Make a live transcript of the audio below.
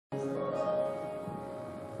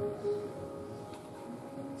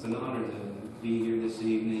It's an honor to be here this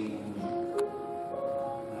evening.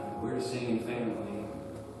 We're a singing family.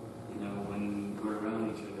 You know, when we're around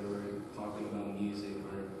each other, we're talking about music,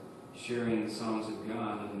 we're sharing the songs of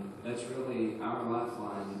God, and that's really our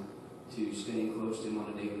lifeline to staying close to Him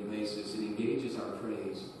on a daily basis. It engages our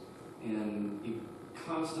praise, and it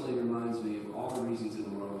constantly reminds me of all the reasons in the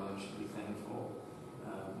world why I should be thankful,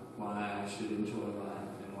 why I should enjoy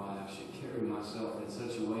life, and why I should carry myself in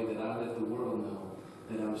such a way that I let the world know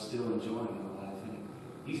that I'm still enjoying my life. And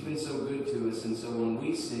He's been so good to us, and so when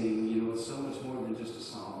we sing, you know, it's so much more than just a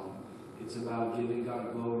song. It's about giving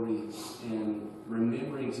God glory and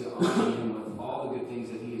remembering to honor Him with all